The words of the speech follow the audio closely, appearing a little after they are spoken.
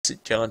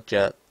Partie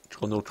 44,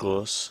 Chrono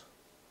Cross.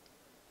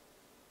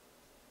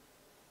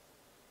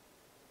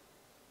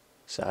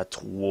 C'est à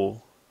 3.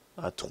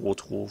 À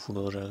 3-3,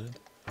 faudra que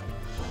j'arrête.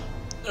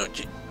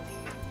 Ok.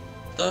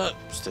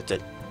 C'était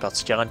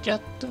partie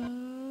 44?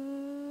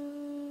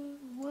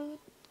 What?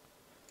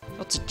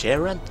 Partie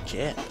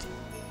 44?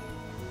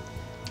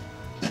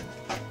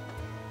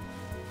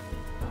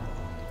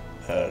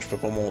 Je peux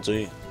pas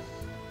monter.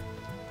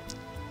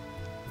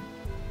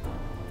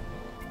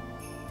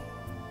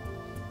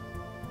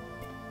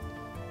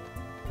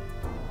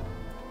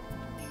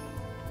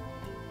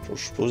 Je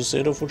suis supposé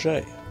essayer là, faut que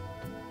j'aille.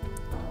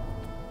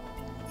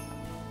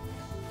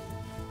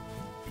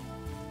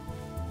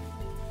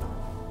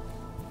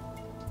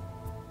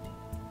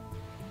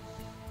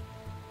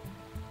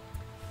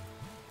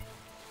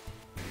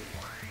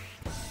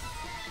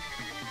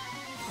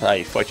 Ah,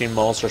 il fucking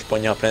monstre, je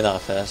pogne en plein dans la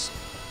face.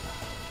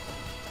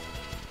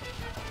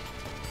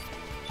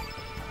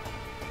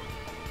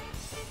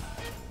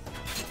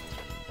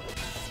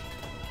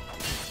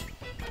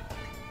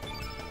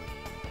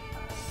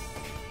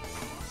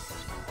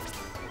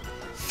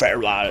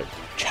 Farewell,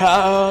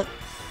 cat!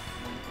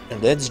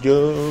 And let's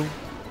go!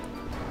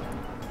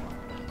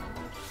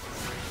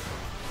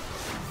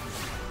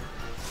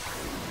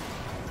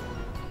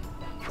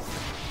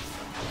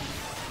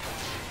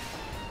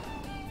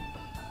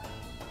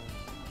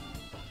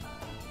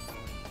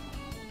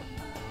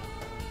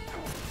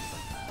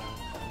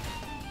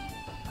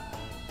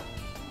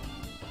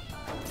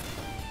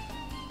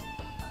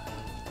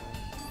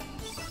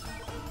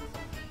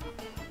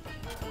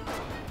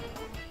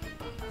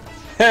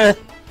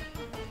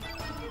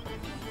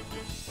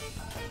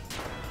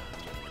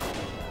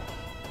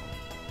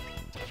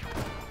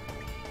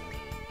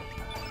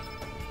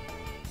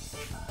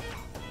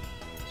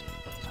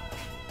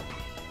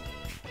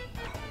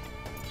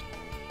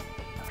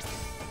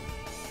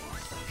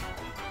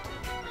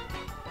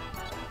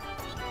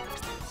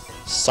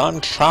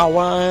 Sun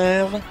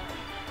shower.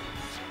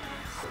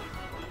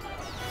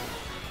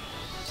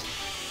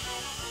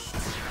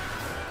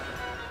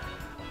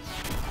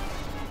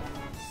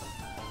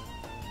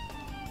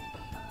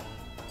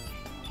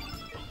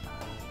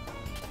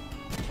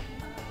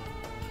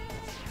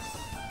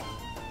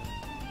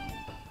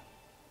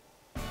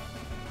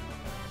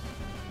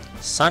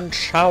 Sun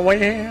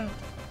shower.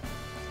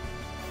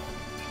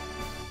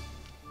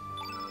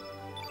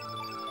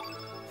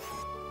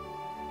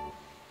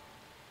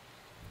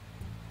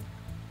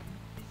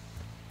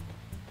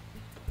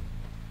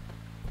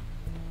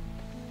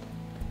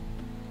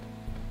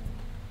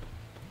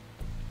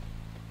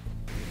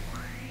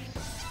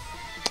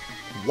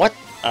 What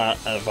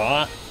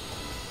avant?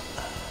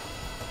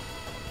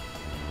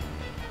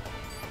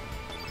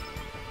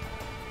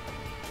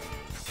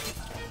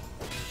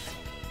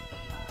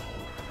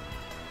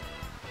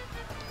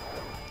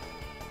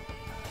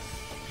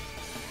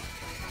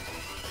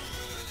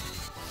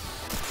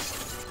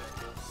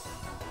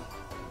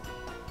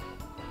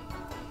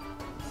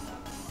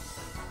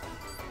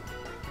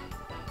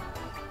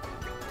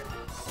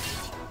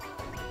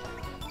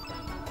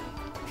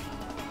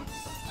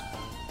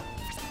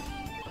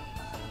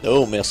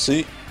 Oh,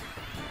 merci.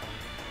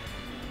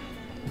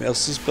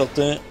 Merci,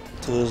 Spartan.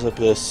 Très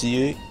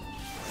apprécié.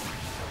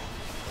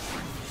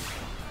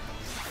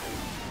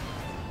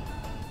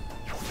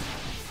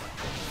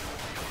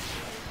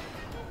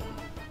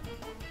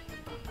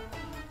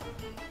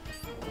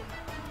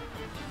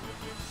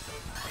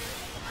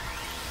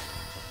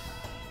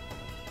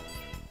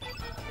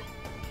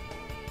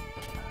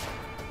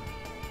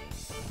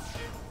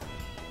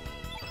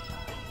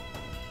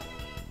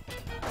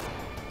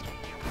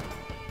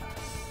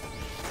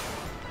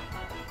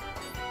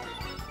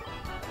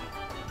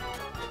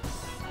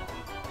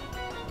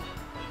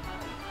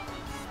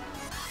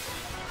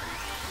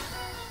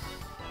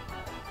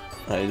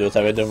 Ah, il doit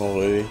arrêter de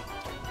mourir.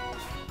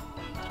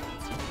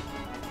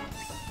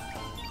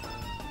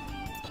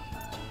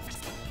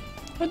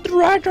 A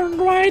Dragon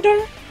Rider?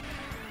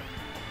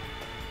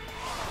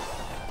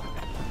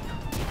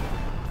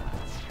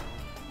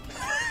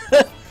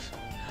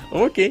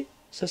 Ok,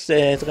 ça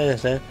c'est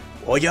intéressant.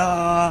 Oh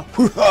ya!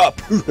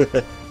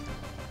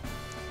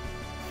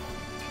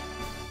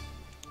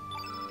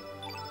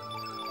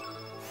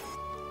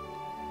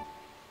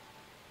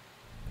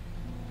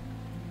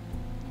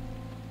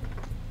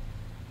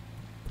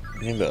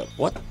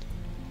 What?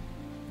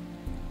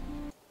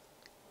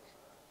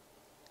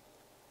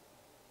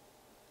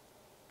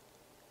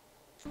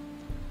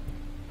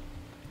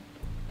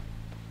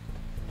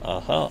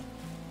 Aha.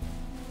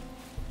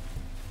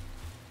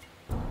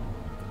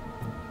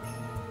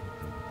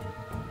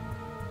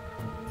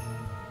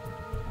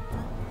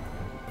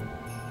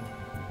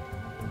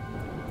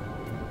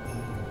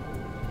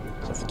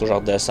 Ça faut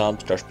toujours descendre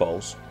puis que je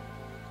passe.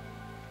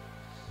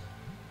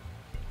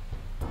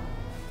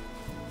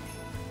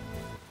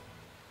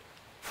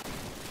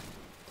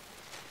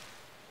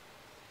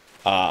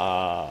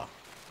 Ah.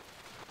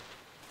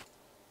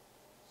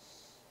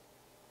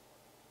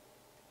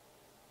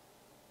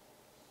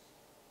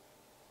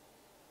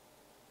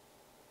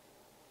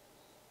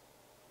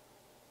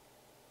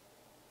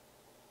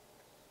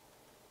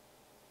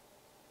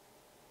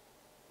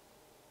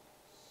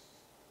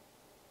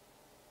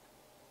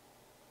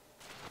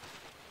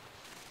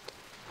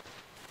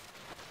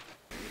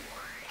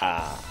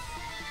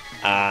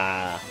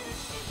 Ah.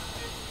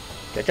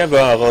 Quelqu'un veut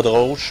un rod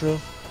roche, là?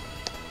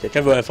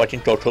 Quelqu'un veut un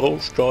fucking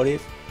cockroach, Charlie?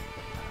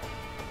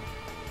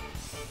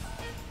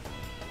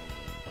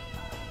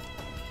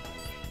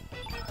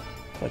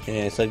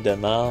 Fucking insecte de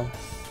merde.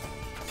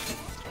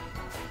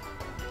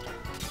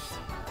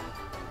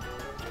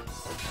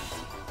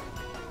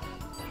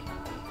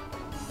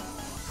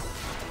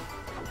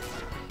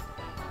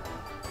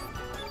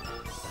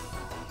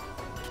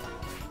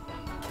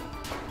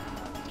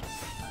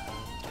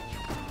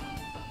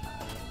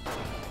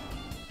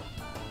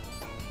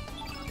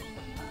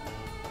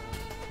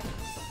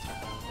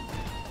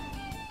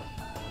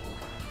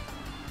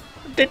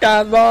 T'es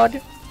en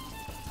mode.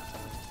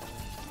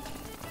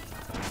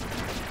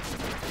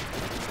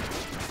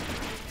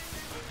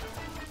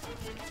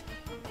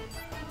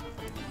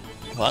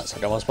 Ouais, ça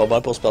commence pas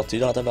bien pour ce parti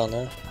là en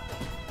tabarnak.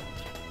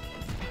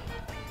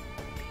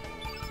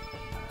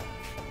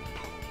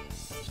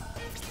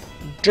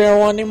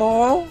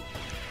 Geronimo?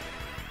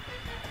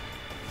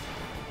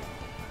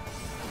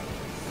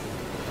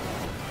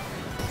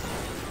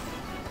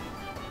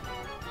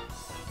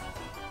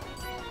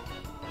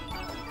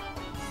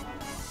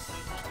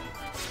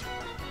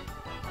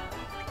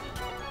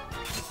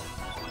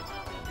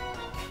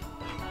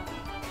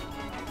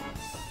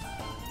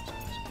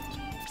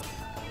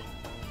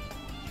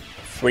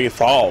 Free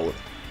fall.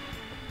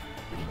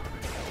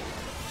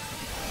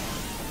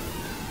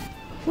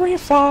 Free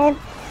fall.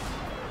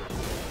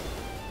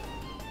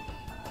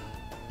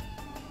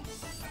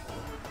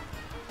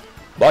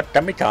 But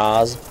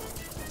kamikaze.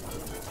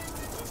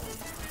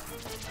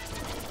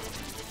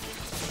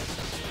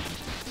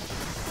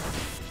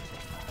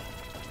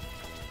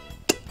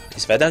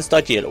 Il se fait dans le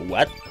stock kill.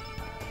 What?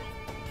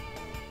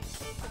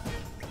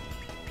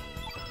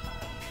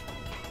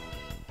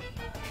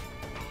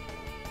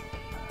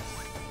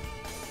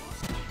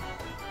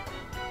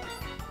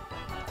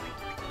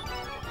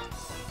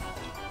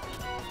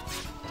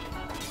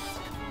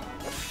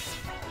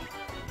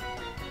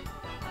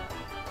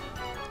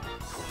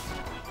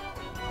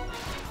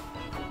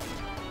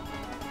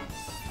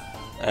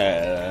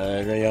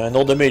 Il y a un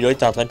autre de mes là, il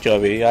est en train de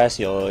crever. Ah,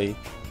 c'est vrai.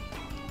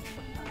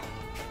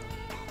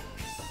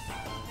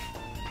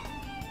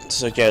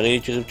 C'est ça qui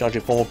arrive quand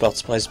j'ai pas mon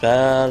parti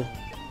principal.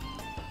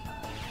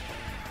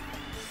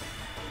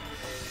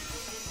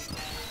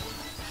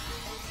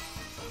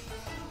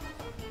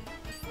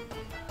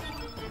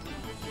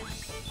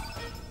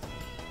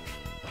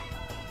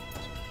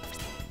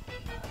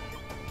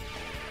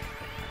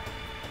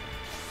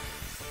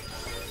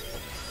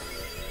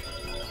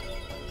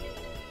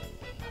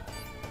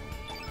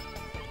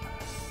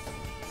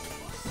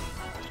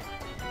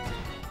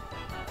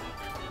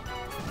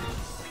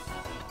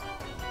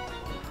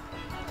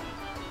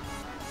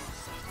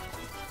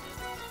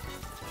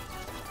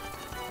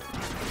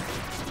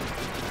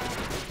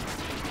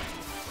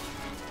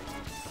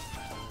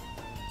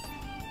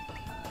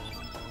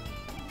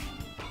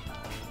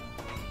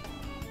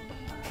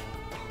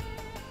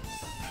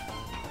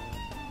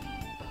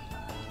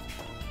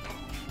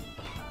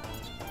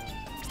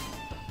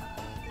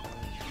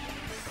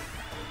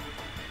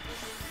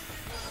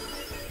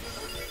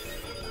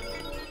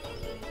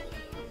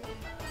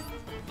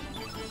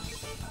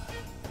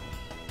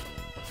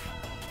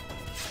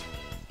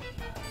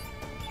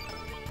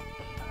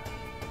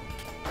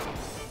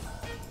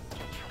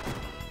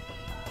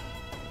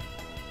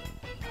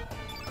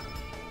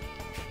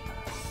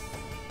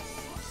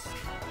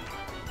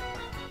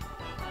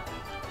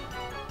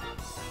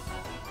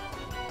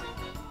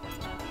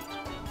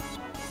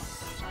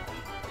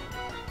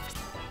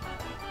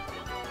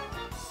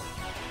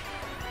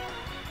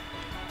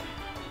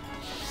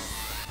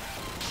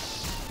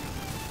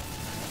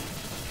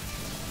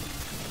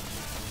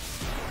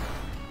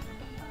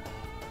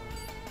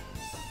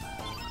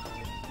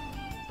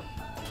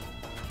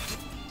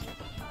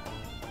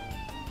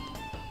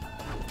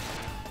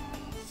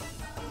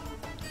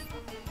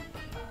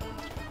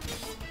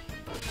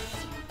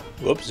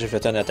 Oups, j'ai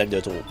fait une attaque de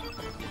trop.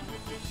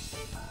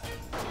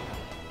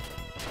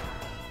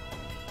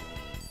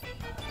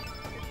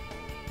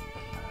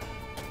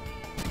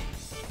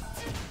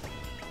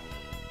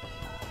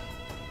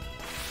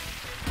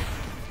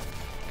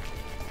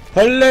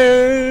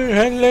 Allez,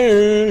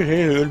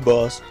 allez, le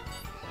boss.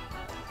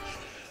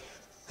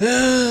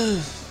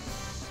 C'est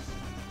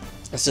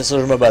ça,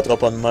 je me battrai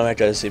pas de même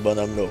avec ces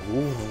bonhommes-là.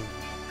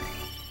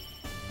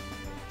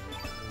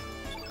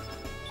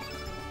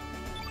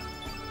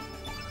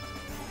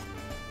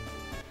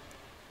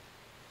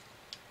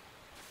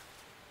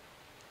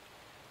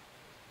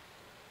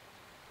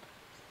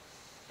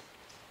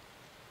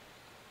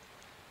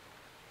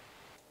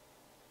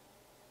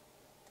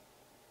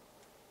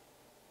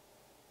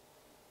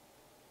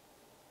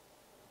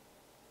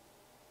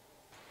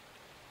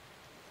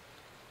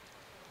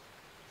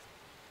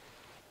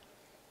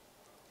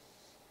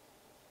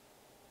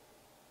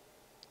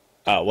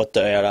 Ah, what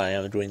the hell I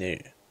am doing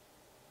here?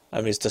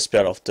 I missed the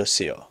spell of the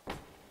seer.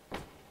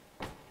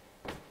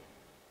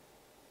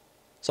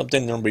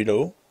 Something down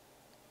below.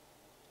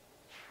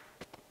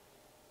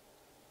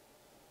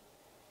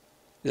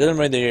 Is that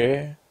right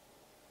there?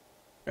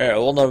 Yeah,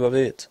 hold on a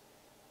bit.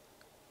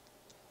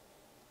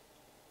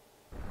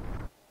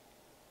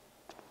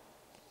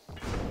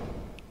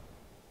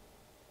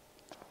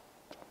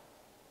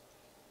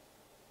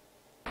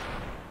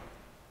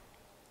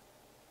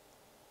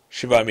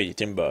 Shiva me,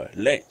 Timber.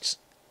 Lynx.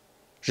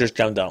 Just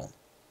calm down.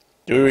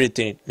 Do you really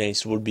think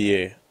Lynx would be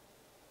here?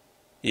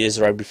 He is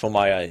right before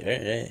my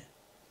eye.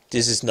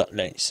 This is not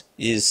Lynx.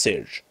 He is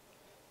Serge.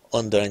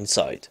 On the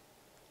inside.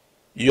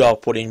 You are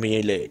putting me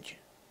a leg.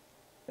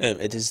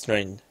 It is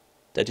strange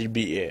that he'll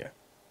be here.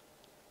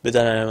 But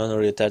I am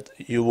honored that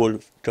you will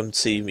come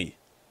see me.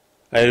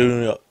 I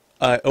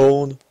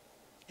own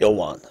your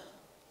one.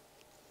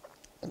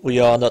 We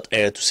are not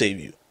here to save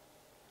you.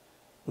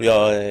 We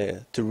are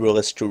here to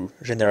rescue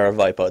General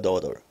Viper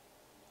daughter.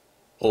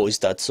 Oh, is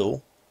that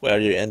so? Well,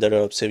 you ended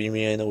up saving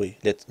me anyway.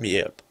 Let me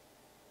help.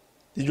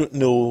 Did you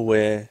know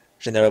where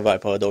General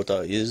Viper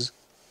daughter is?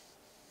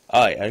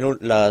 I know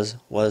Laz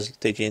was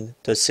taken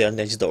to the cell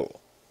next door.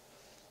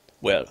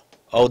 Well,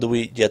 how do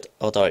we get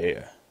out of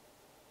here?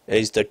 Here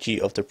is the key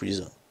of the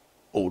prison.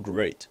 Oh,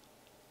 great.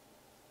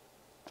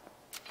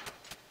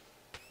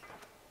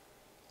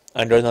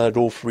 I'm gonna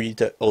go free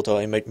the auto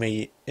and make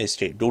me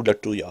escape. Do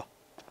that to ya.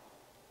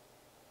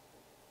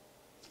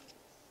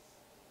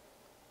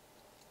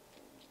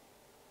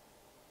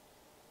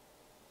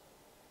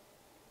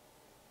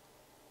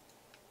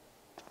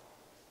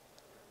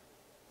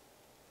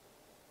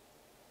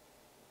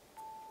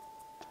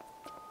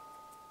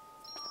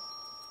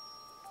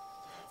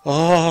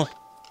 Ah!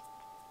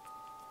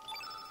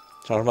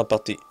 Changement de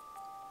partie.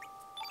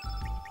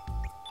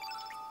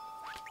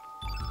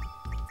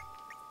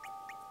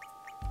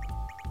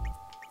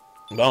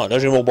 Bon, là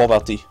j'ai mon bon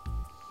parti.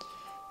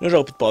 Là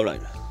j'aurai plus de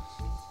problème.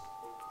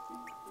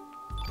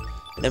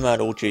 Let me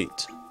go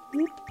cheat.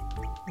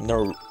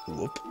 No.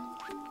 Whoop.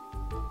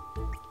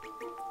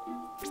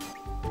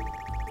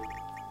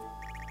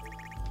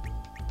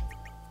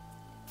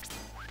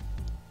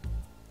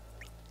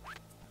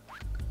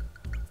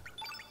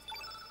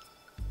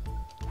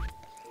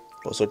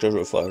 Pas ça que je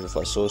veux faire. Je vais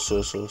faire ça.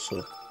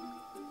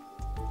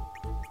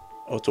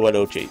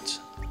 Auto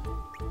cheat.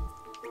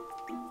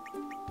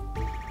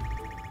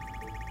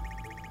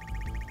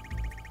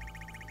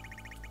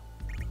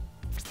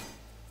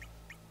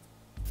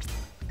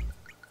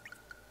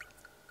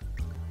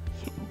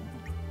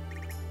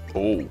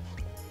 Oh.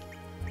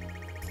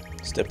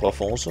 C'était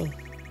profond ça.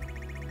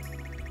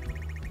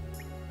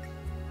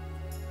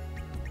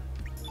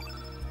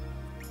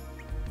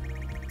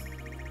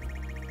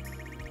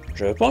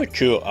 J'avais pas un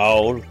cure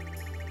all.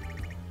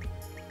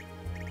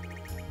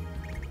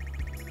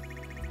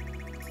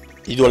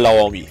 Il doit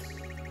l'avoir mis.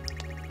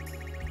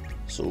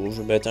 So,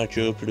 je vais mettre un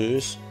cure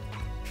plus.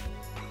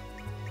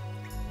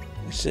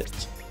 Ici.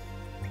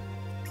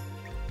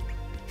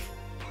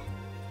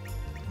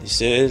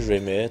 Ici, je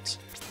vais mettre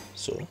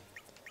ça.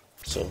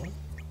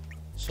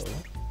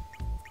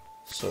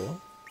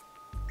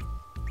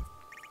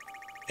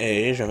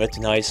 Et je vais mettre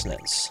une Ice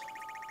Lance.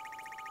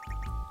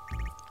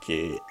 Ok.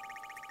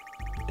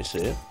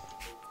 Ici.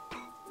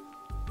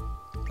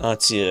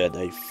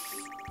 Anti-raid.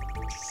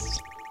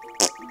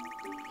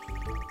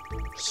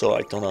 Ça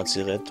avec ton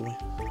anti-raid, toi.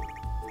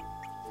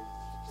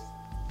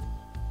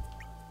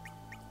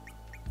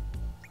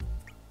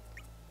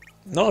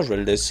 Non, je vais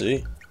le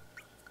laisser.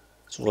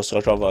 Tu vois ce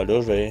que je vais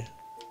là, je vais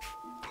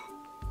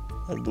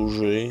le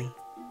bouger.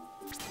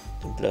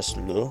 Une place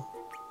là.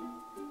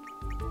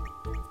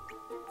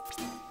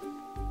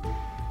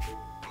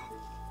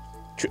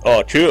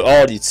 Tu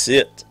as les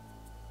titres.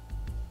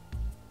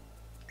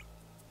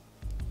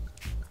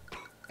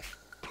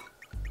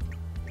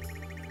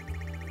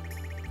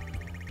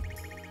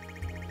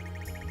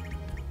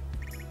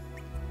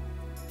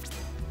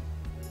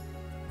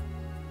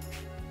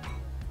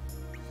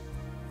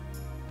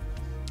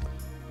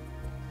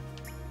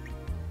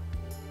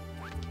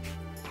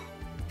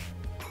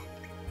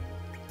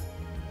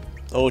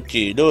 Ok,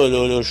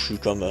 là, je suis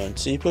comme un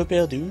petit peu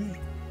perdu.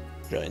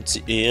 J'ai un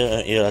petit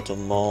heal à tout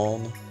le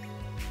monde.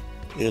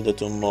 Heal de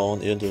tout le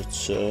monde, heal de tout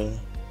seul.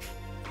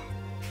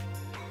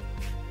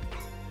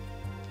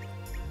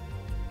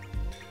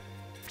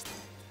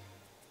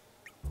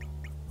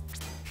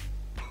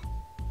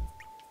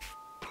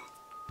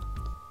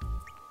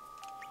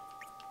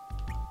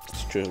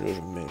 Est-ce que là,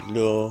 je me mets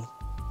là.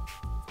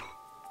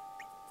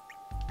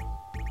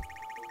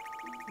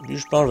 Lui,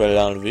 je pense que je vais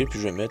l'enlever, puis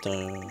je vais mettre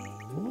un...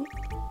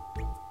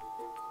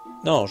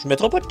 Non, je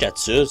mettrai pas de 4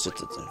 sur,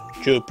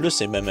 que plus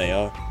c'est même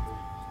meilleur.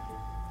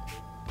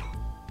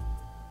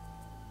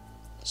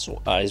 Sur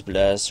Ice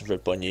Blast, je vais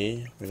le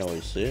pogner. Je vais l'envoyer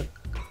ici.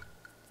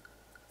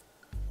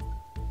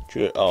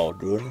 Que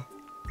good.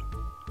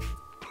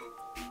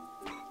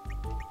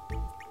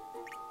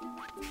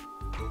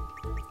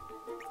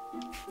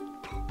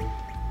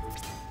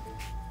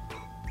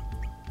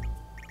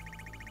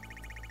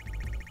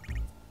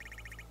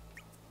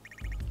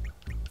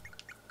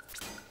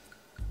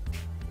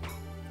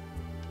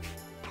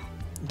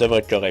 Devrait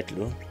être correct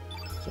là.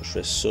 Ça, je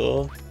fais ça.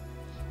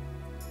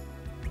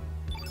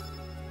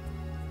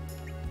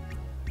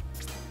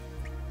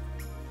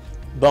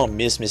 Bon,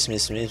 miss,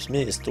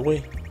 toi.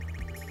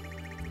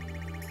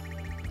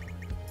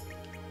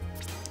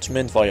 Tu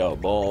mets une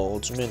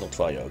fireball, tu mets une autre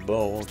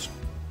fireball.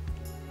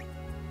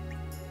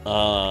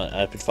 Ah,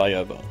 elle a plus de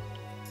fireball.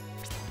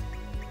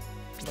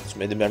 Bon, tu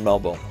mets des mêmes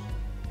bonbons.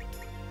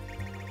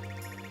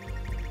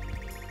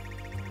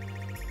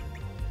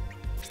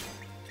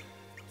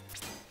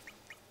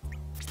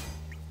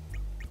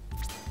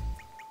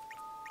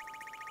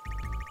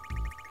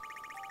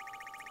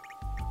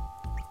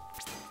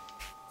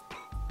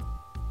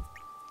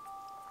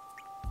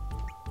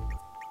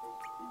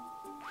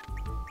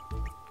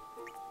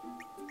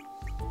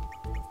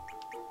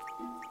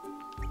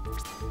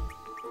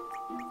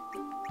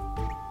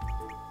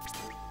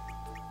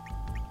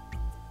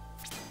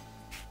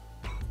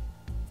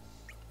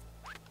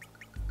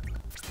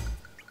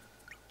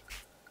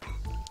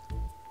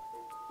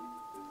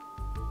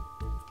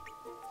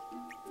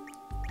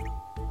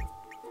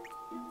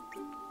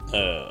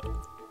 Euh...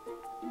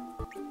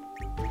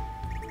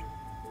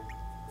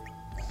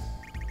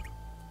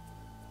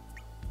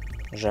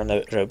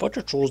 J'avais pas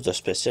quelque chose de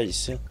spécial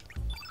ici.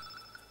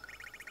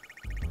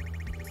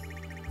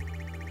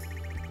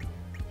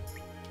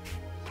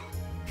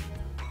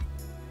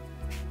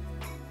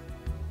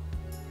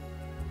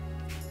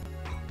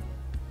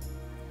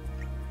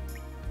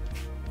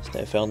 Cet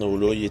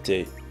inferno-là, il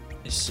était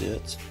ici.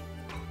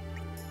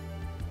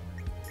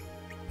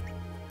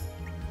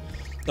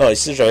 Ah,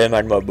 ici, j'avais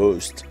Magma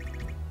Boost.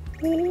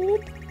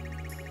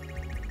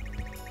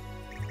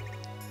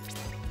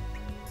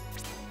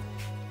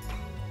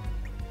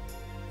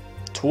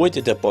 Toi,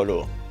 t'étais pas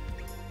là.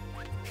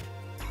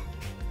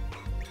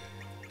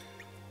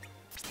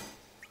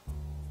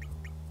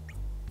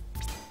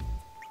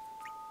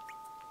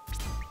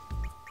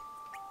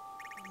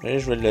 Mais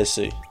je vais le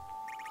laisser.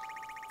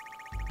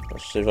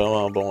 Parce que c'est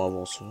vraiment bon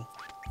avant ça.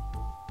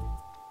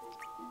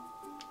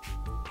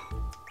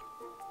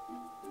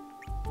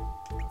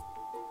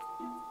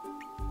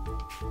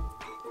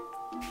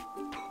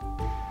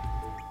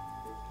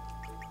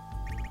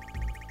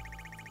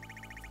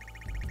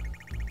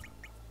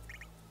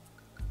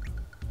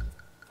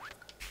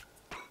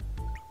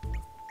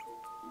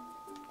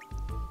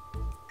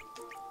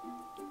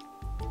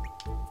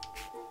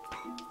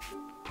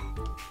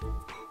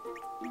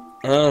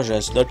 Ah, j'ai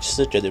un slot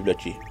ici qui a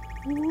débloqué.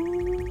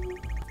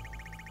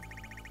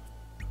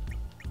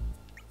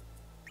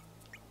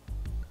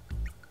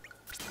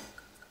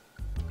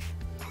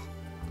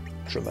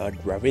 Je mets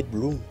Gravity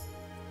Bloom.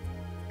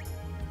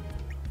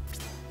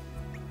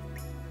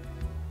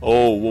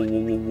 Oh,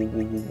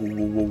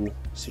 wow.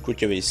 C'est quoi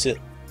qu'il y avait ici?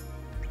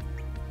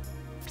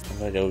 On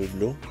va Gravity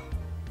Bloom.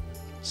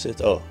 C'est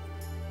A.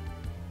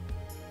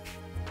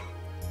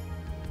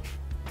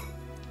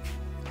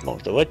 Bon,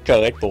 je devrais être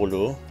correct pour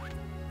là.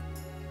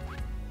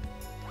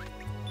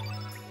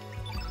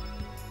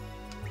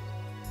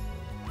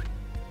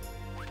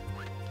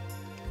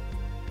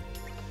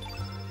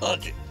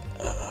 Ok.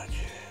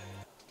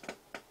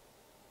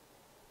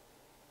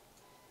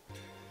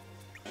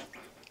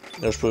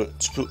 Là, je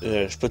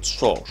peux tu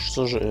forge.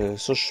 Ça, je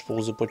suis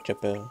supposé pas être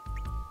capable.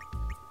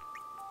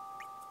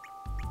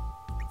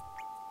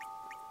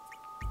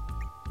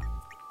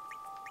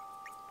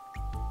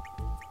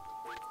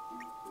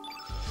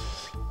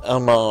 Ah,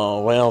 mais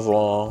voyons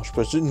voir. Je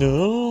peux-tu...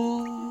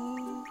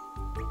 Non!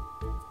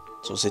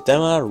 Ça, c'est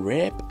tellement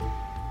rip.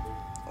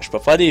 Je peux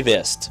faire des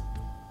vestes.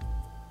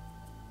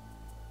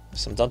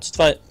 Ça me tente-tu de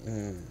faire...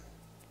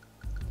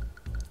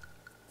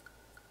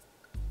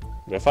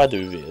 Je vais faire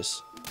 2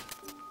 vis.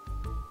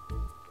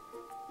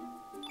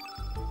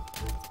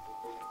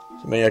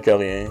 C'est meilleur que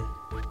rien.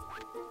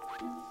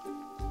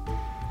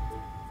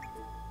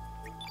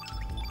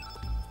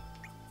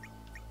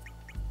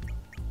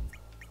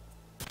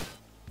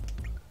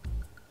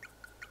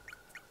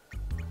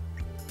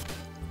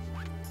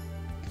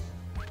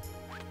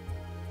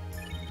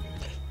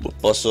 Bon,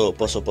 pas ça.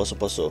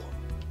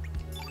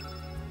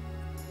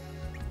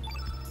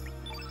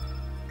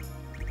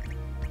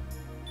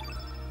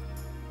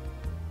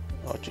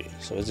 Ok,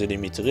 ça veut dire les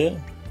mitrailles.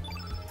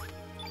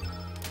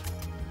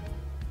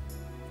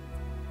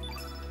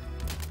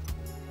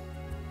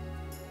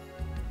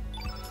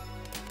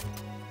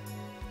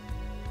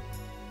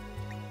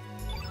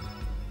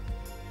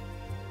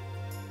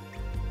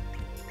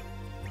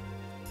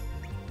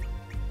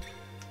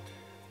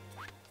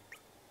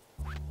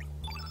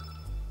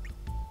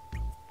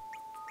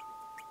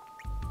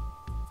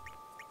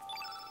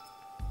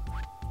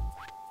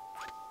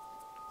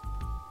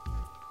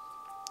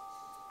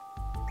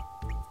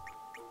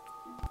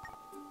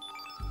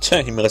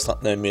 Tiens, il me reste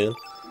 39 000.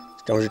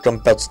 C'est comme j'ai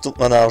comme perdu tout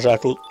mon argent à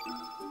cause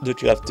de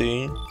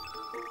crafting.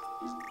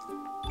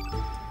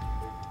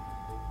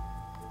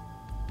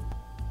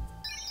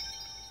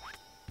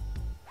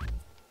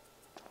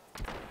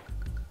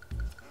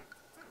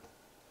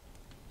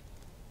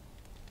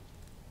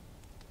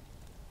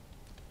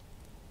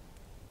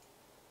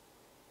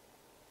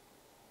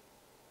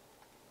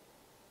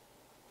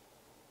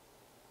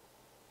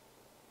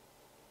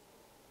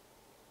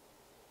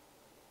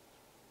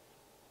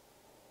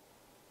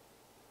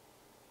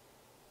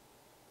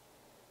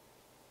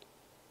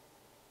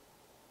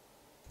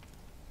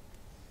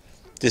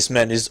 This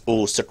man is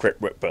all secret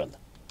weapon.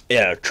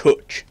 Air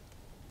Church.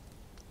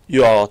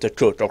 You are the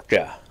Church of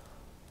Jah.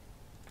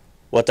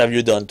 What have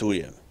you done to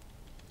him?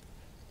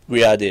 We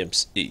had him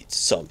eat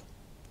some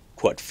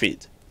quad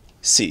feed,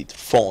 seed,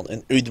 fawn,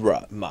 and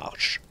hydra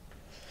marsh.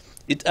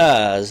 It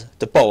has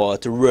the power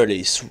to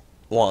release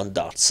one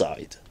dark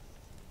side.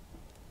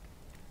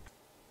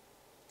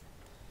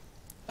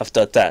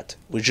 After that,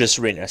 we just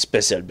ring a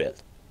special bell.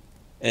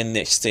 And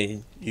next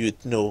thing you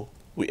know,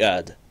 we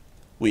have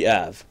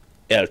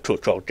El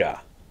Church of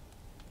Jah.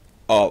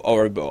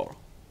 Our ball.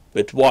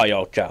 But why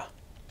our Jah?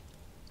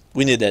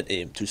 We needed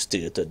him to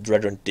steal the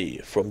dragon tea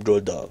from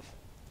Dove.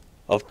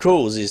 Of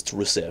course his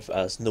true self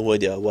has no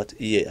idea what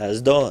he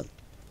has done.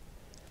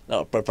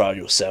 Now prepare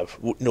yourself,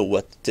 know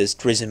what this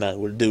crazy man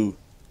will do.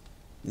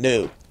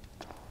 No.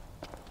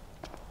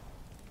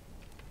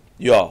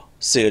 You are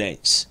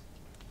silence.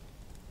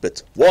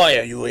 But why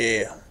are you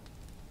here?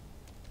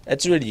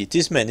 Actually,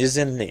 this man is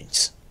in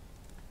Lynx.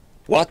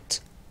 What?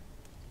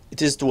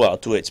 It is too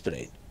hard to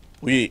explain.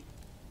 We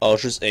are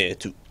just here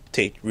to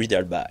take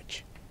Riddle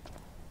back.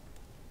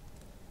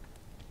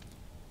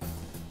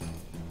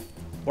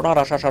 What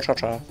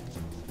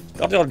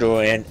you're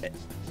doing?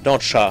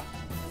 Don't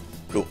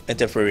go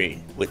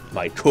interfering with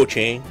my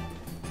coaching.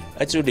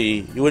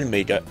 Actually, you will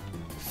make a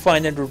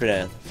fine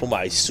ingredient for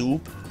my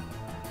soup.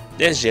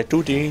 That's just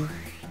two things.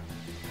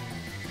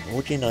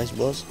 Okay, nice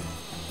boss.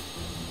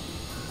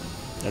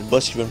 And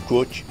boss even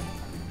coach.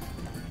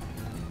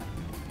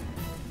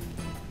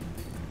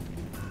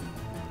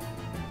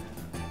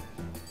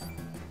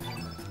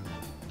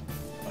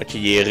 Ok,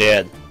 il est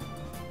raide.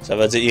 Ça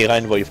veut dire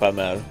Irène va y faire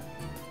mal.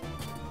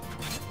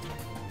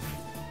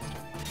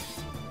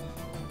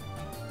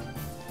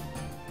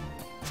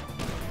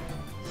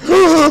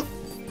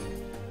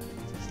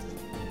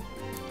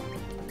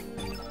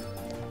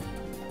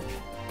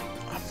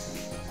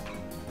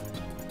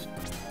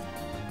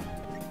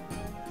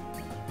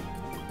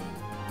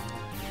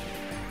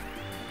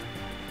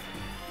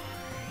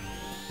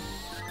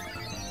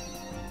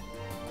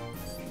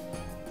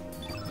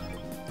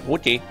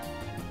 Ok.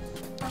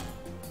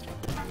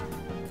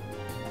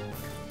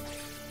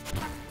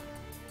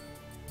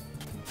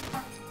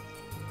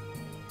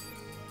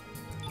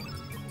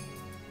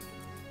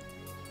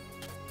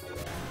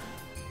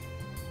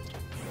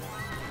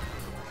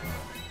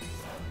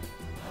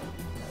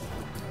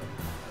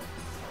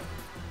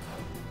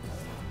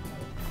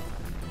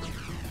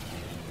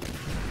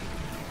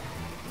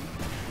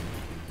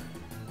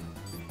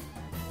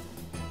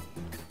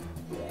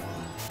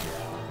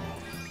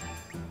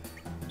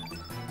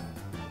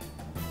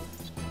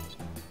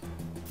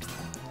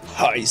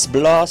 Ice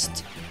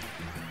Blast.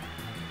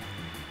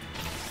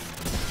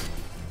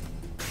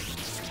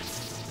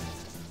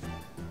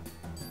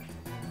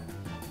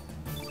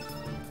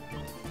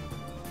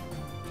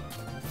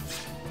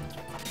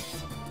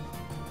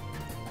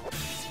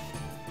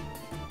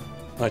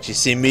 Ok,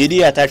 c'est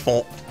mêlé à tel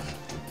fond.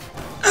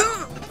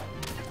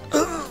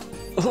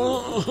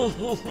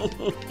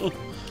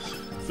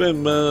 Fait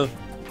mal.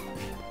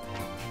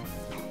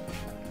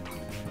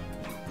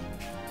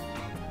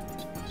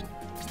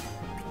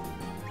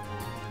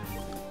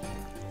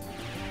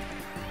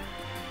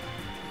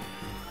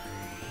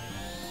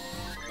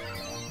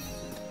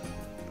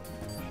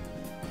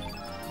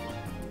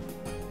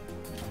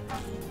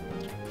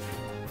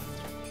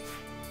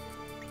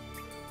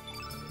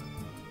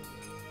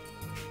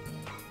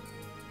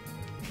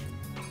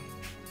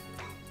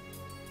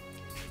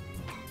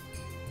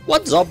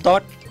 What's up,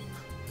 Doc?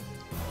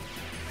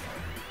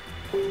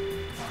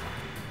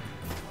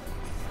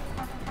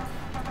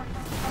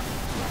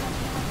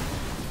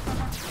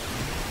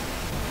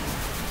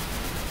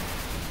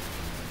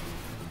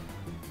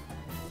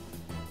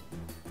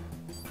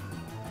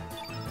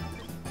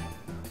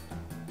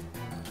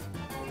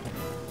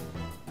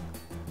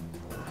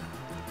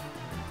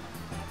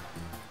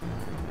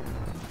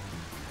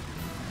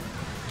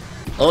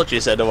 Ok,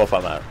 ça devrait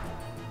faire mal.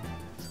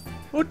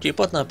 Ok,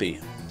 pas tant pis.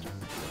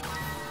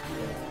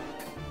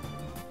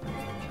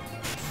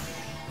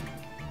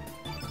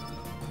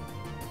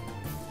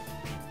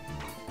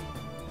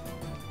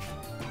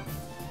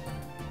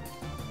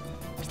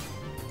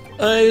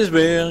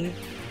 Iceberg.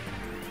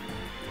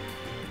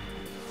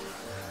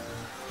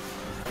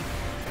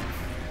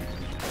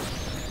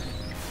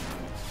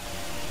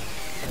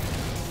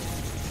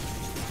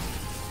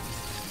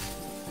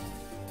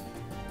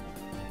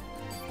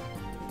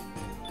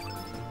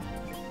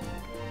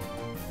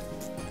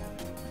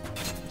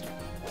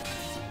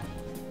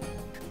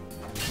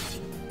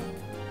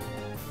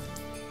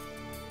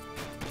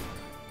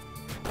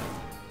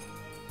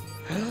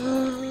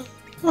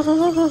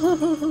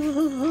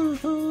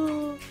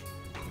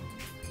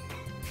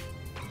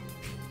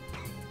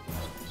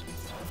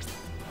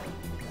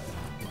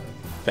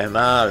 Fait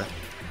mal.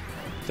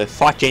 Fait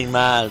fucking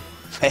mal.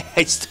 Fait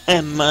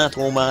extrêmement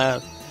trop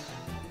mal.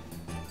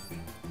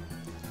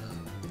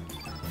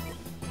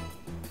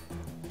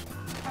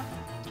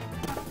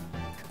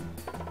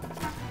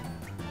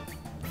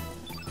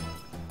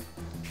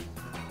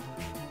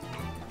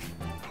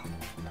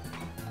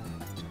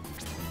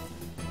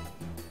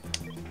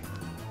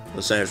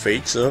 C'est un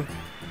fake, ça.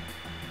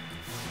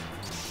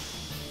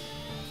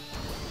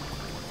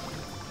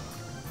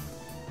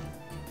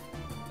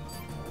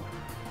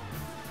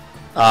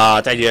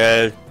 Ah, ta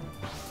gueule.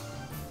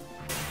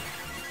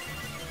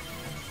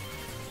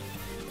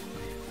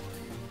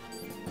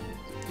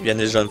 Il vient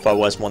déjà de me faire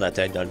voir mon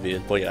attaque dans le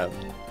vide, pas grave.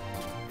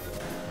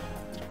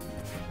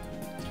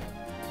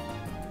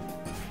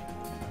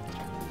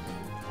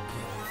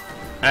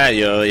 Aïe,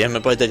 il a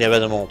même pas été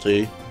capable de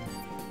monter.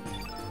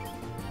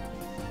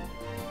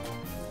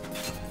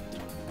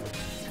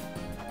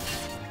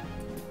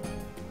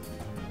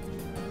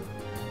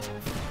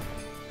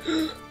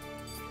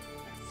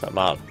 Ça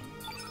mal.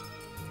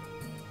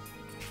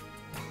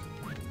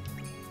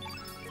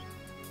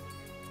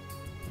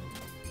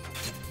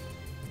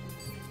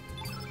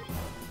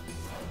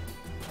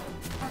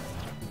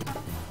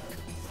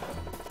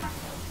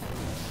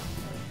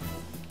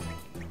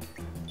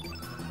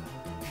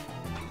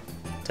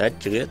 Tête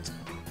crit.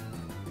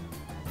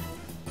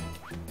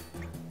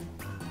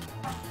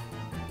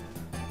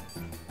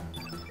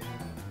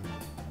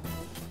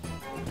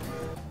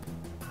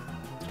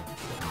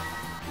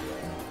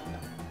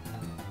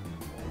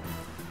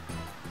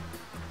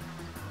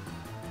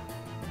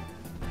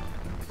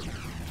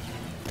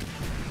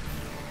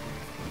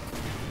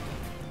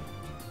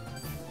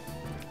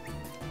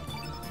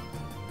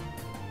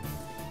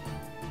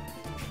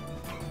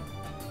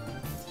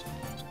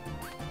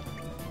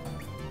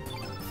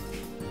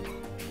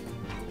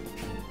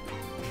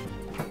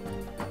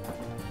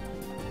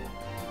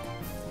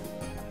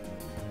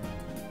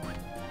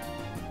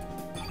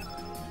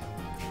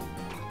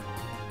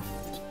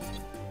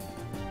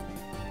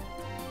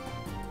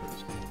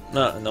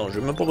 Non, non, je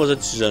vais même pas besoin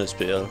d'utiliser un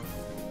spell.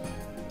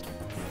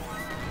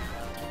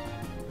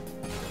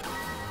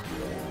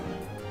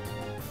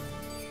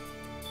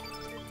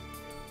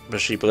 Je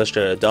suis presque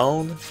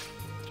down.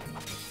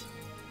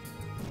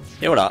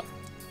 Et voilà.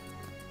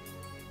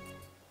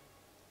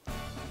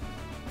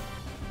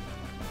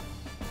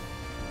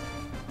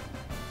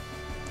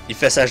 Il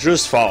fait ça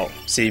juste fort.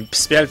 Ses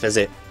spells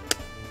faisaient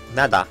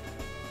nada.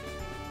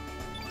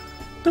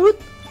 Tout,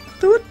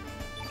 tout,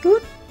 tout.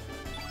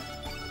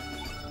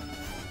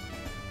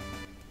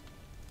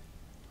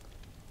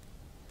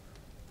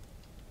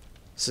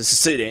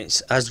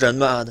 Silence has gone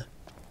mad.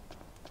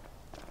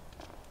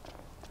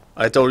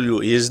 I told you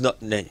he is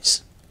not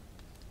nice.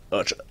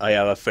 But I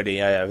have a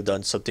feeling I have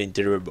done something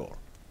terrible.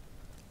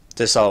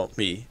 Test out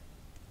me,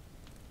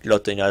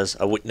 plotting as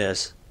a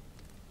witness,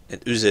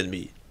 and using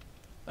me.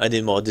 I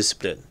need more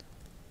discipline.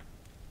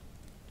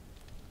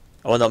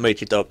 I wanna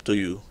make it up to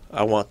you.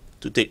 I want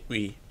to take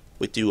me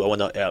with you. I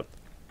wanna help.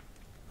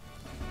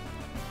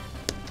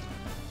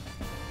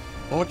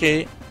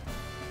 Okay.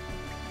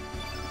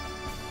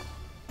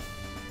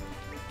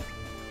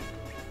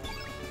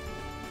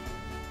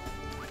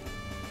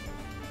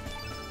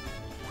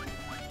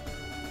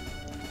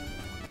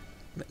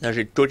 Maintenant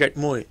j'ai tout avec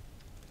moi.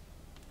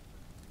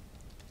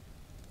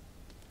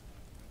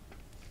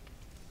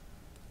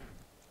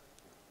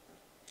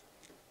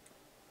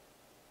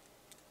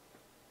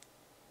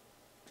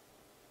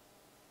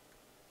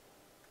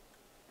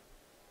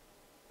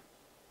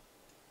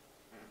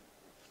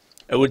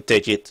 I would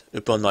take it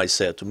upon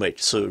myself to make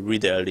Sir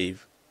Reader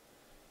leave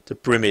the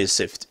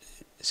premise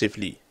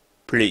safely.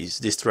 Please,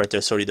 this traitor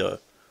soldier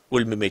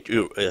will make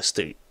your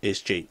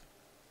escape.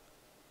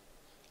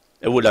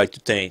 I would like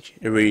to thank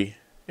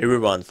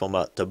everyone from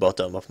the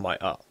bottom of my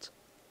heart.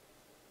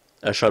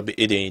 I shall be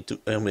heading into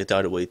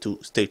Hermit Way to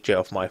take care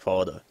of my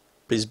father.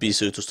 Please be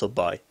sure to stop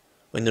by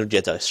when you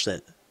get the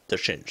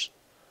chance.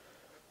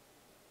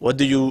 What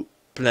do you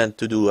plan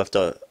to do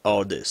after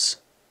all this?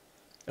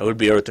 I will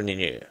be returning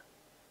here.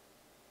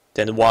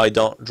 Then why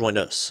don't join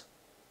us?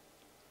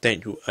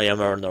 Thank you, I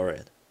am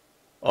honored.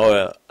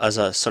 Or as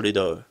a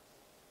soldier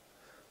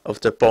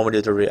of the poor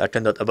military, I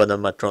cannot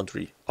abandon my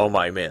country or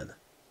my men.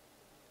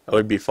 I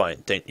will be fine,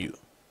 thank you.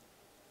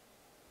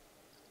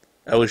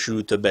 I wish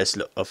you the best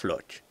of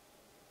luck.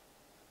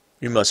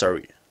 You must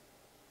hurry.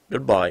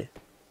 Goodbye.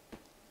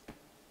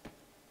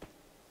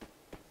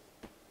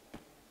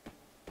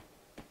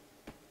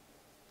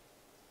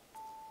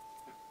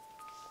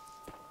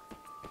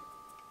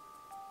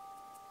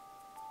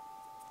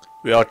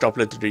 We are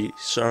completely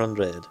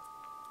surrounded.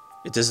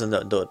 It is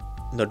not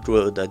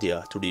good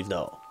idea to leave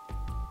now.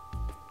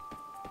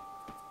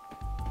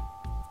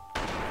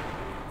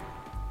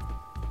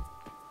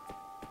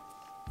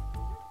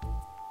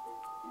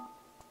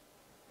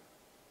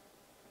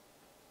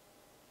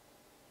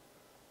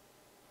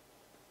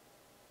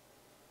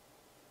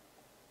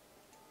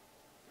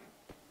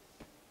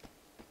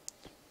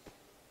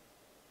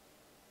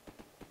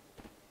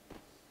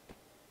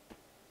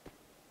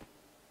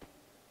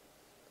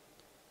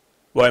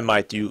 Why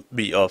might you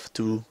be off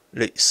to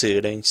late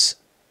sailings?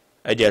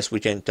 I guess we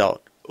can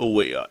talk a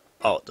way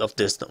out of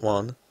this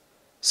one,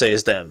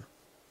 says them.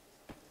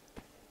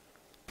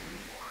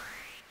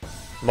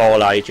 More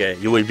like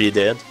you will be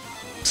dead.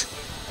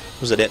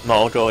 Vous allez être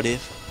mort,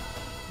 Cardiff.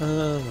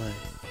 Oh my.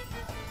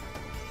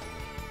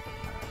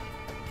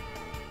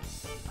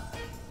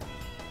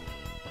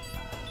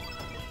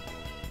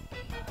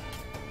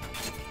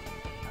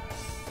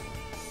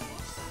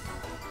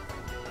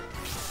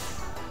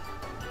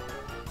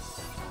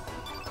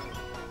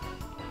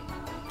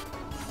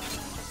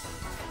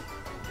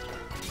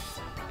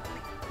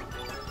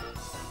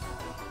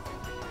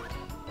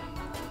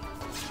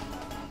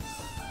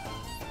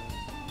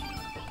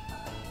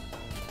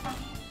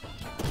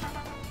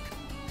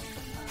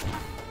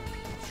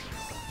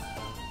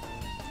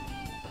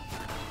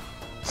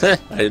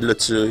 Elle l'a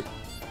tué.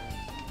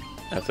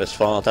 Elle fait se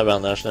faire en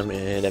tabarnache la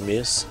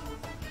miss.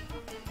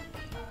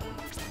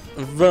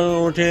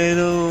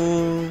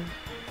 Volcano!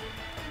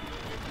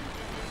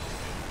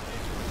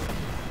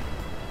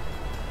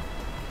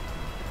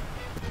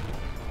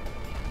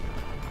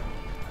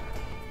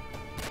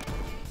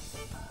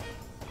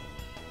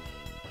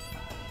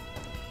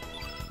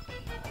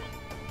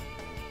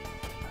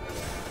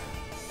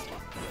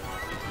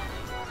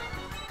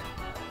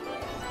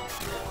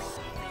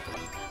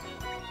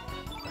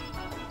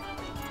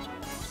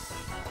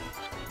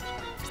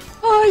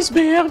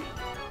 Iceberg!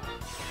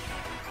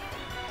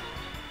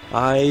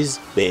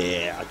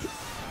 Iceberg!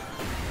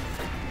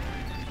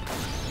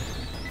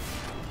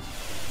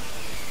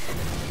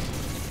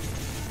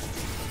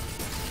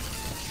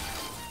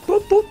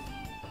 Boop boop!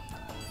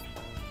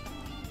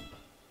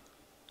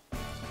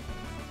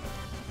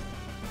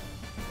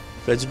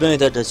 Fait du bien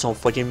d'être de son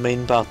fucking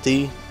main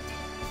party.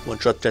 One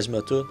shot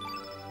quasiment tout.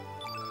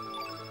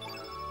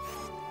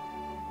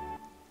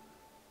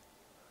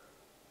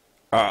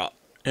 Ah,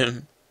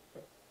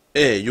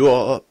 hey, you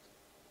are up.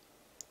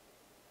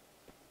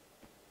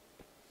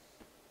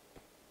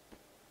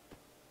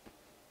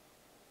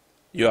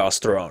 You are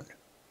strong,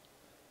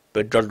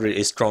 but Godric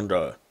is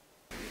stronger.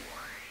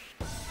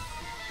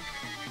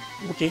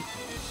 Ok.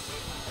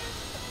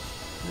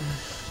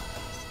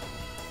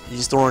 Il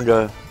est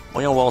stronger.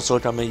 Voyons voir ça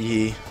comment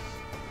il est.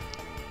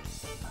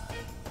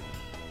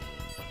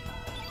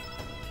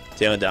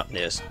 T'es un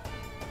darkness.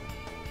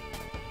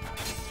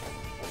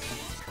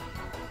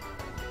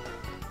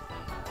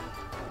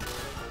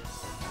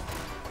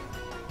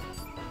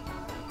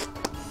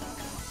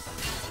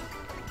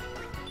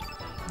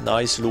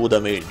 Nice low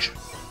damage.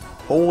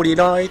 Holy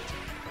light!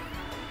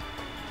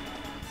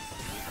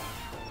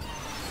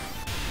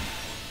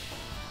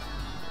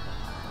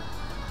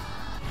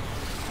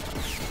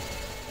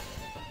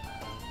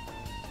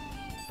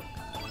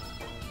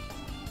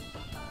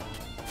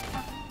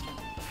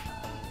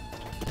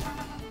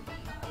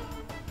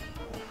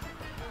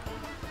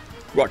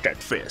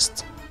 Rocket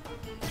Fist.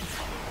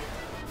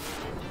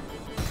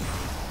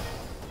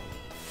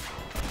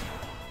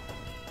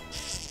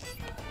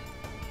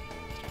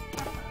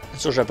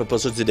 Ça, j'appelle pas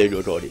ça du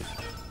dégât, joli.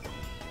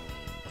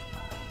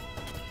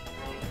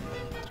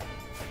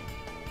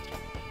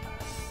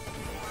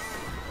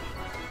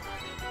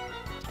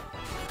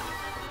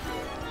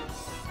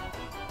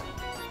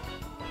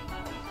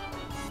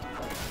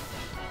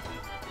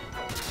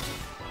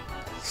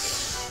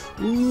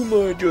 Oh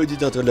my god,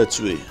 il est en train de la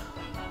tuer.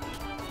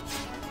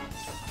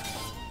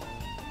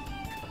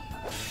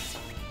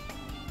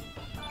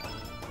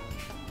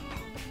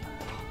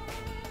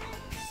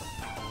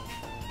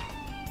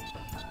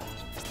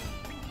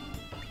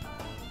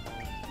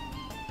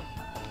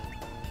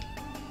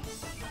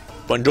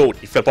 Pas une joke,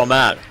 il fait pas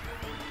mal.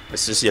 Mais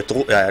c'est s'il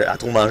a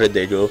trop mangé de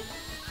dégâts.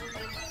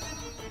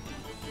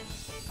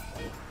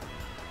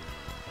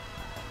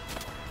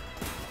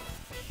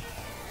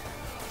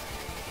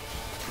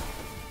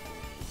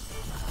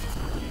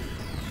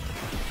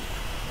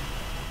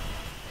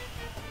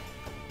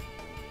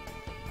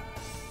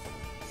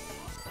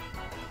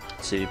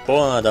 C'est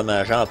pas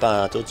endommageant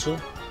par tout ça.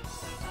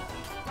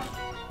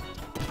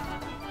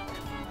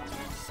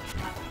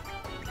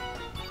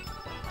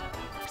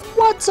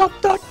 What's up,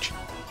 Dutch?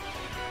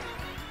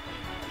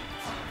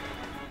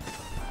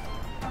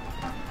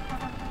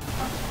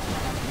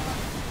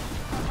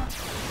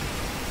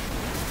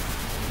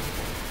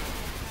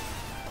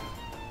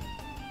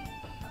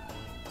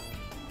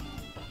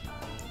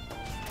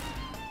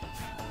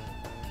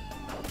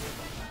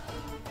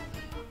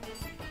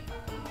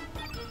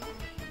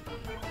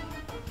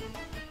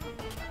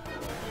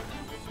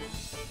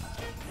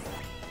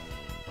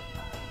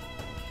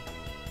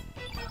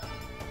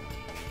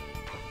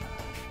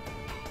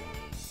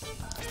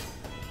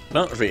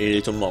 Non, je vais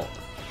aider tout le monde.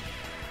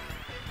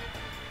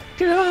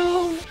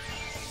 Go!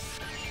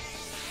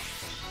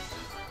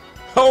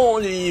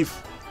 Holy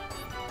f...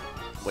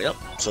 Voyons,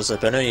 ça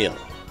s'appelle un heal.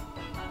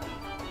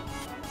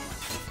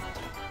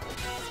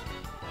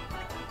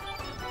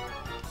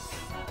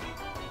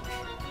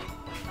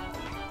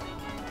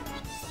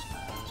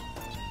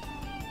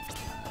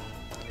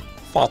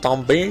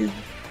 Phantom Beam.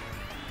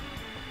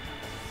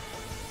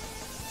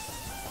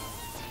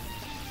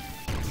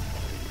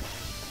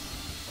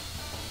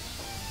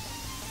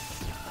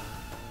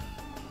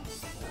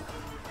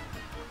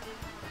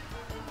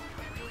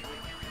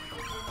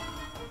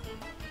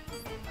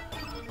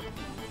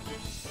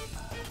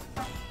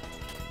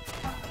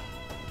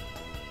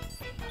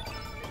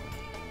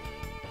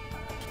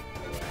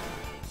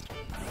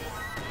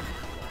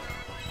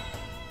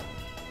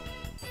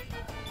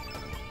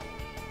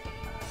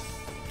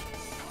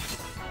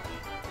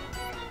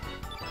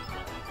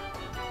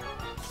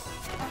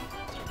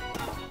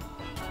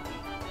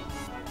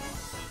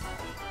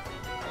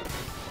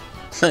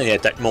 Il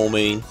attaque mon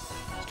main.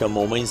 Comme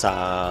mon main,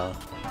 ça...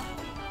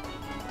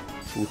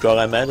 Faut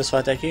carrément de se faire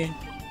attaquer.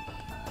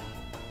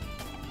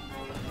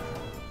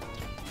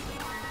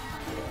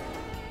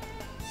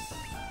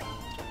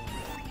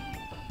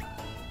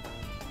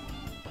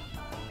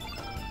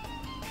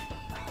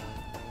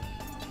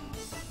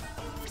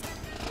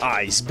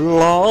 Ice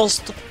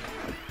Blast!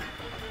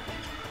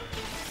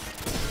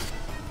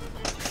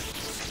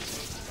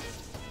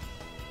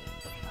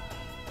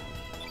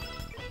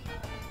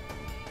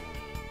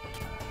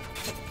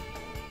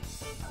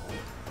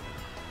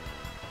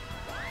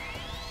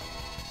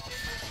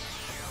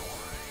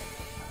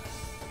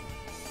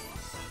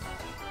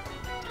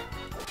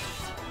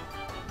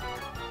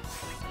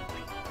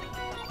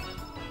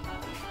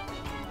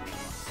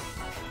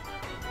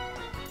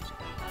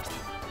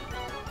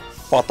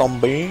 Phantom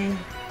Beam.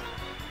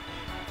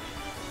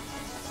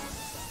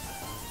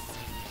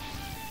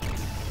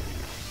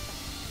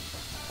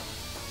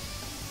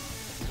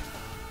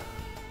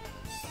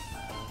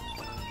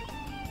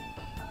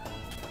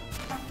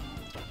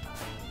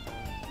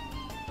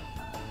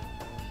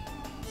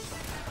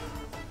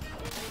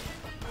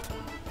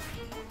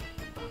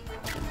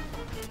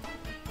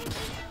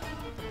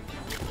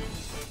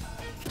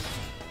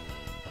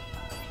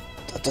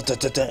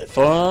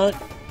 Fuck.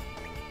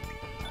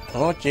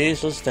 Ok,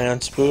 ça c'était un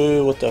petit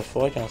peu what the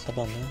fuck en ça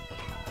pendant.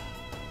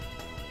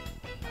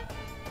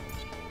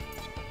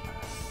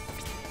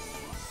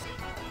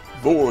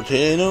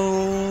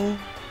 Volcano.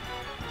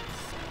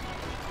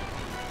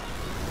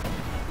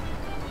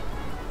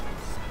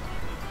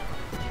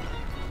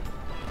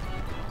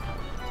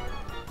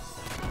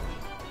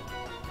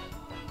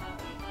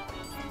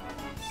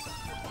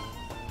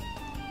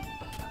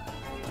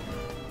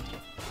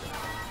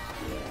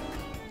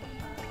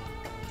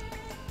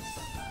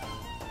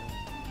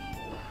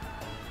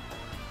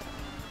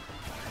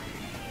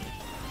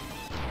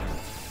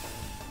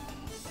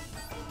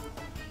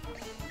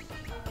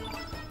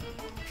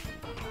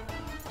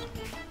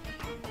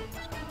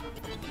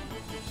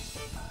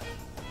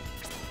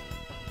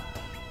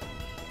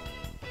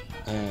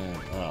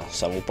 Alors,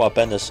 ça vaut pas la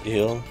peine de se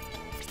heal.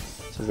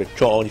 Ça, je vais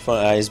call, il fait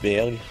un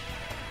iceberg.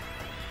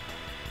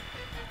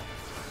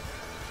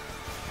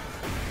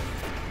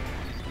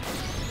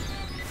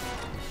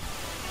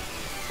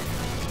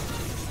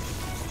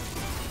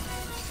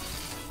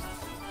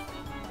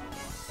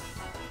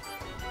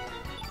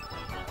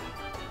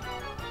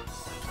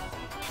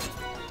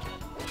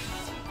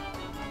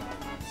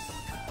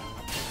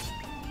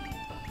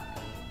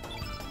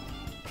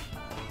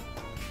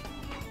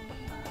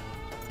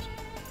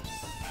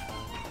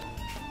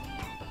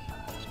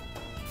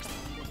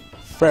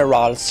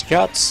 Feral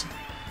Scots.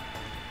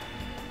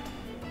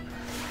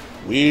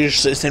 Oui, je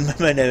sais, c'est le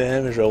même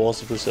élément, mais je vais voir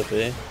ce que ça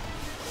fait.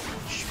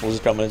 Je suppose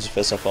quand même du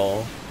fait ça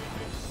fort.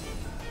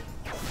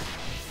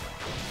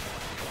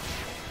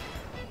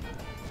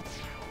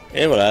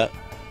 Et voilà.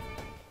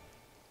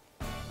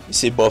 Il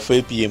s'est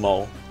buffé puis il est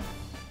mort.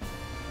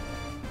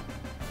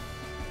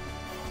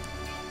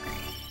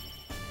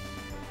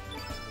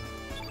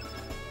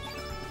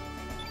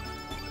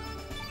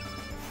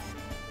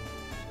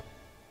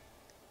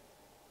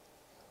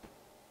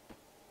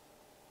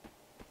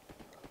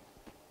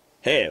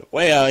 Hey,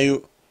 where are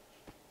you?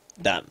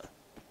 Damn.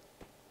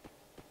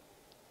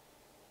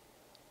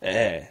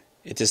 Hey,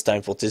 it is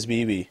time for this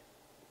BB.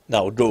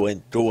 Now go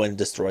and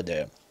destroy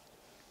them.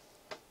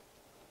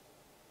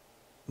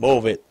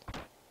 Move it.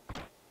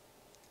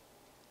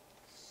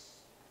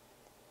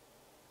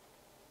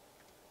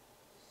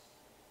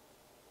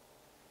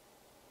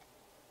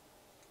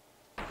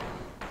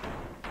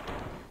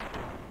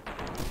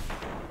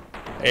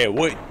 Hey,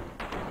 wait.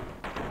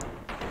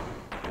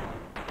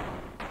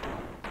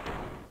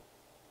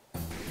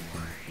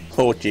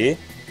 Okay.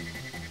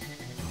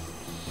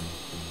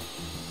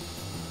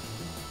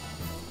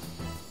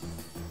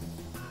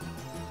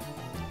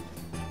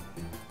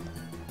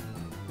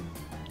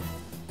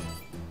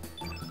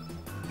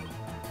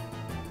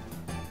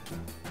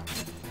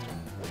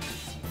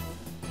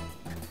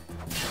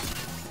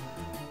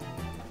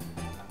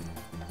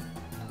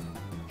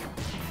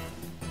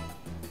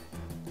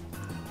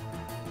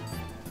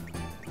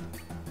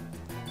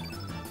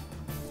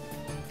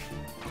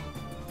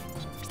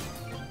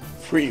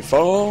 Free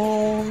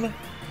phone.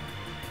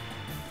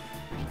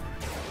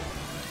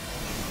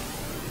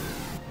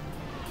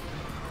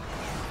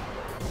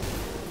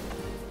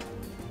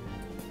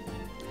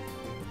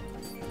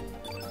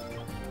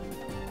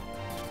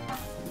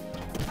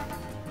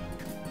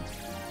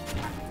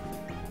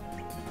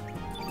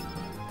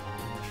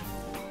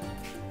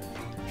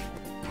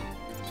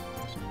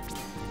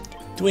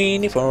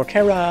 $24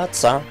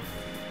 carats.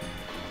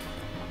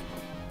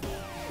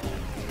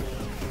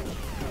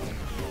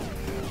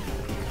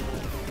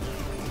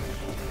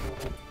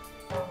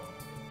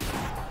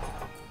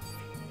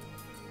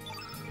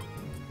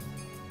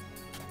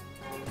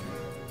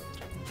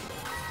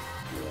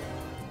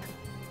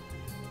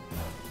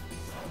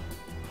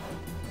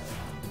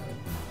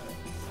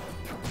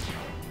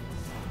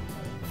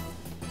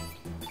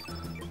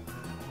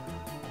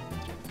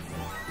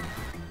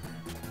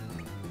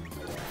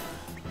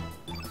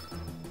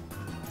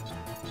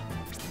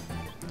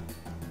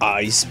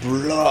 Ice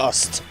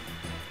Blast!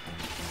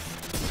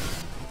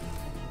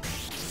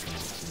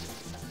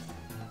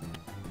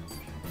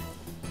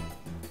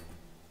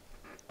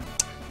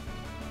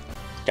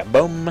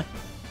 Kaboom!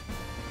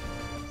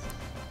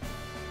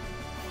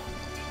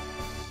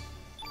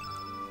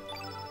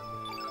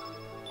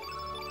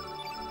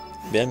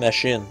 Belle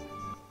machine.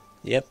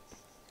 Yep.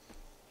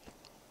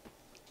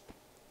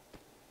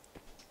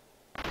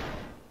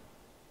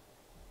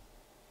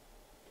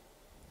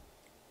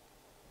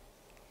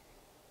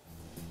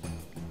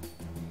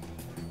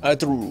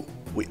 True.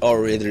 We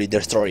already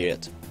destroyed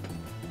it.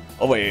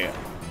 Over here.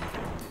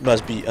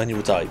 Must be a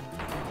new type.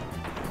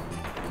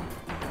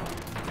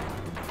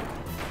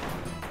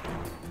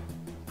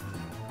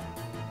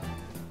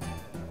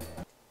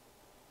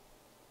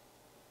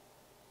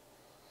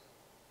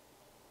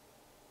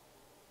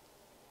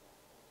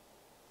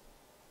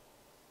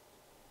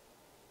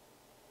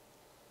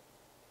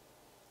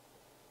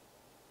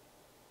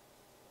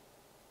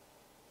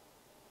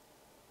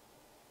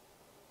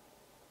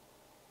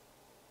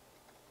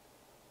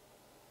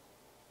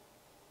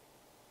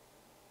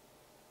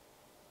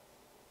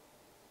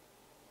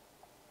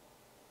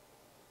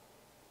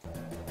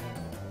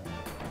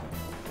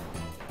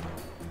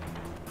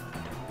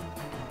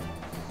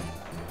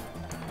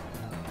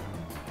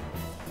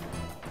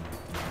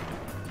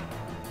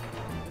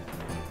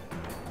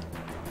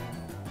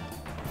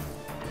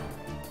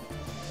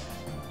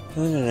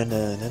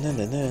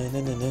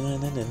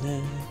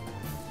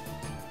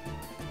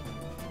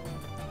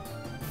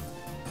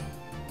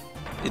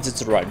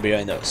 It's right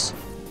behind us.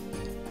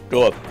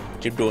 Go up.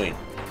 Keep going.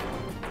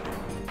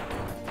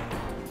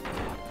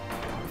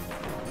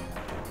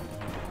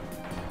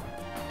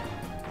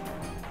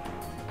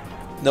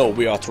 No,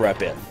 we are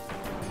trapped.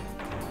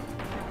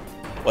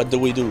 What do?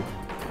 We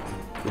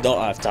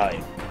don't have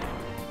time.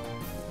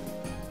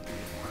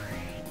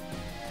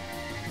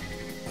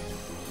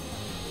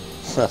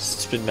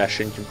 Stupid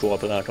machine qui me court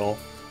après encore.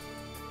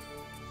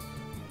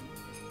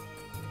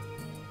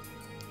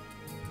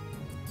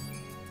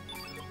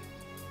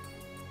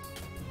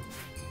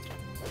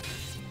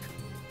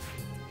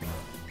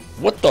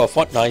 What the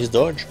fuck? Nice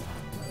dodge.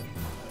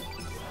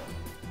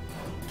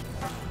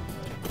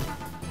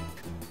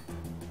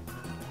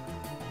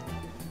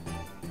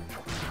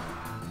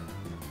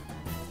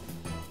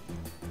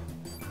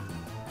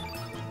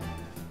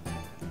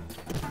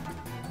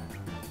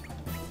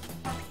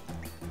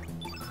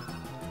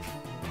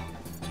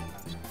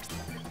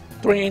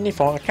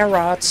 $24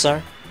 carats,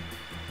 sir.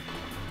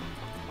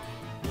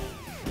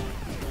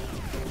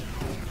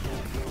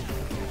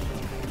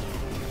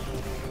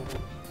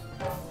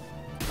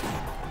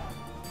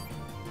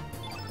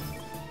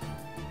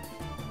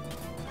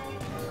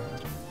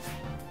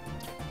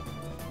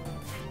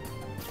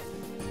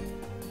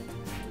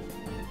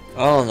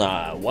 Oh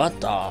no, what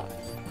the?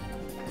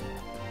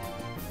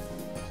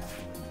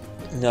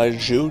 No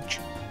joke,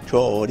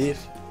 Cody.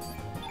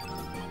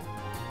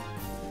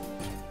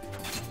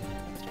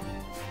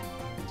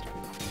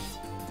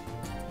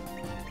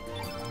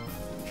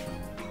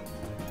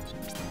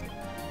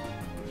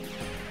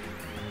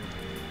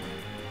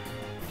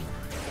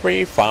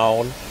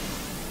 Refound.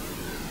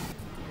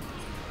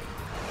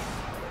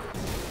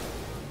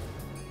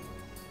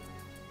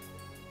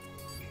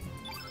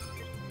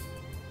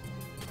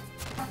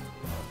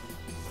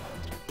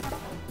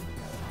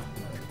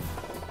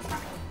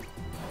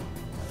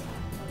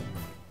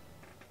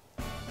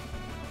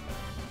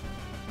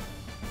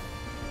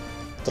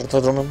 Dun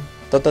dun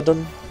dun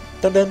dun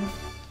dun dun.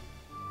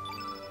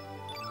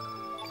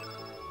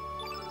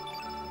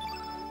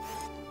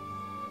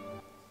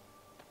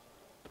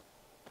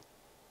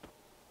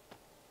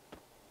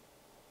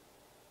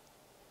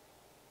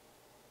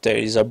 There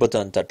is a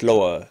button that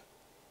lower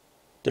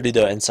the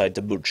leader inside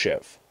the boot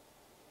shelf.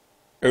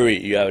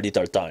 Hurry, you have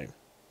little time.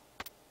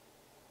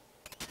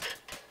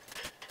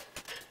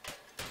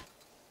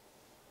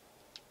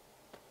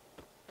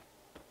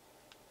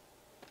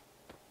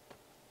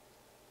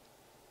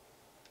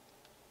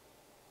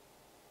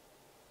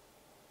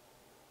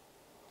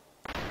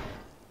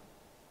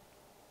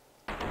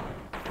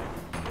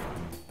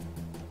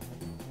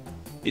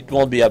 It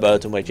won't be able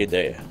to make it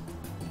there.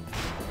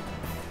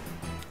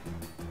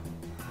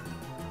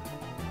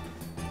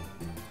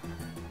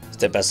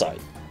 Step aside.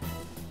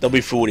 Don't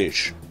be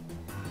foolish.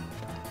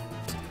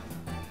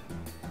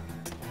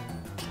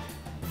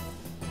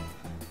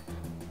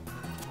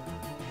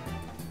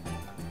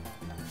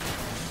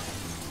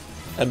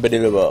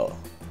 Unbelievable.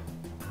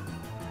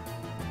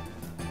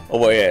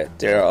 Over here,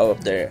 they are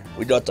up there.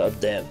 We got to have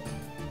them.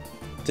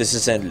 This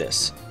is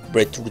endless.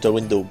 Break through the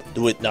window.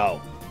 Do it now.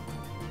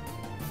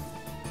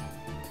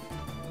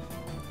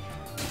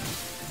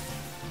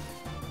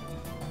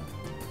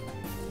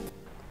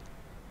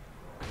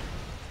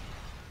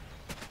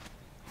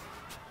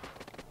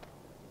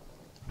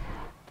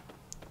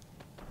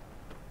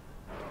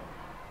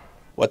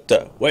 What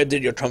the? Where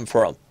did you come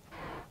from?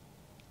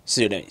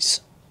 Silence.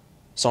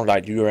 Sound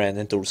like you ran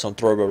into some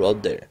trouble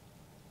out there.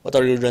 What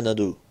are you gonna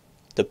do?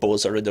 The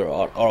posts are either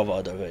all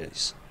over the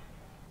place.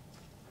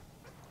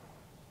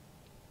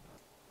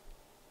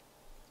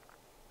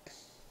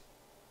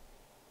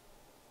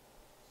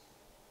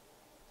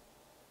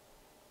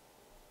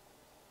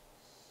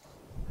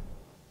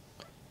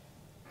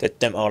 Let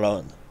them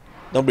alone.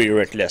 Don't be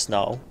reckless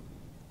now.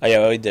 I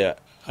have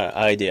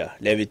idea.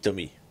 Leave it to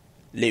me.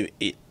 Leave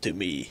it to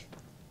me.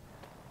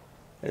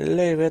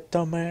 Leave it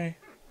to me.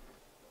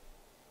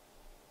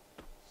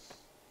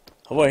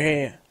 Over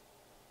here.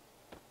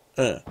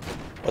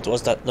 What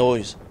was that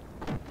noise?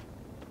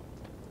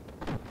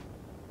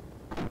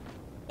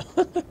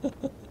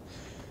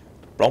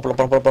 Plong, plong,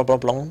 plong, plong, plong, plong,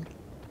 plong.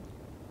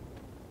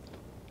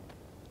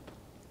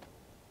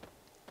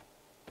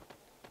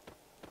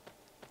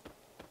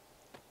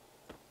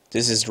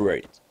 This is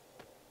great.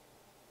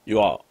 You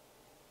are.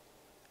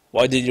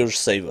 Why did you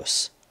save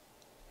us?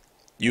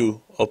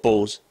 You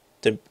oppose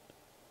the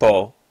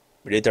poor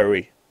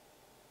military.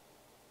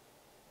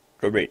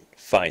 Great,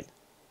 fine.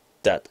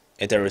 That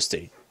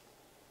interesting.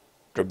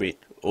 Great,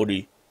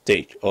 only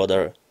take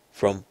order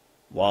from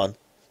one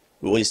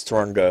who is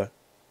stronger.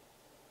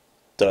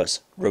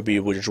 Thus, Ruby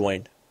will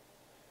join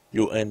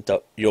you in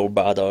your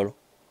battle.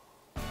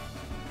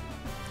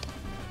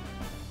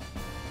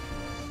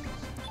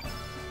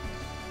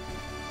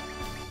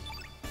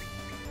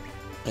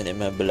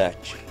 Enemy black.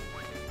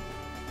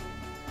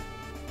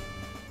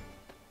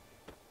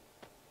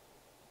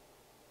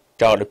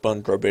 Call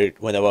upon Ruby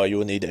whenever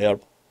you need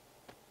help.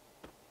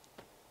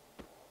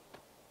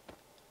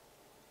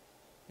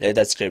 Yeah,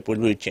 that's great.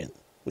 We can.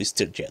 We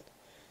still can.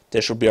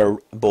 There should be a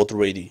boat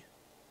ready.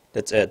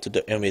 Let's head to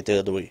the enemy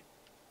territory.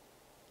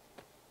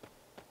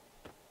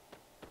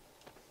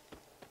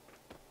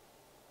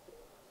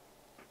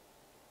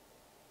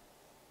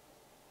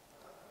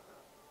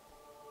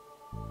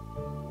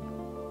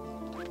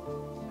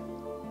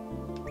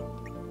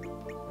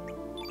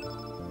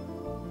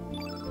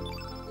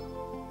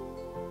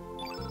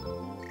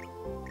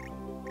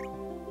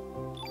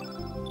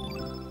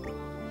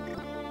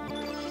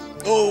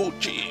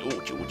 Ok.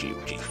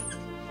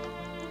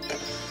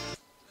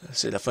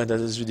 C'est la fin de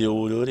cette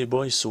vidéo là les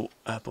boys, so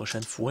à la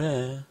prochaine fois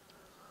hein.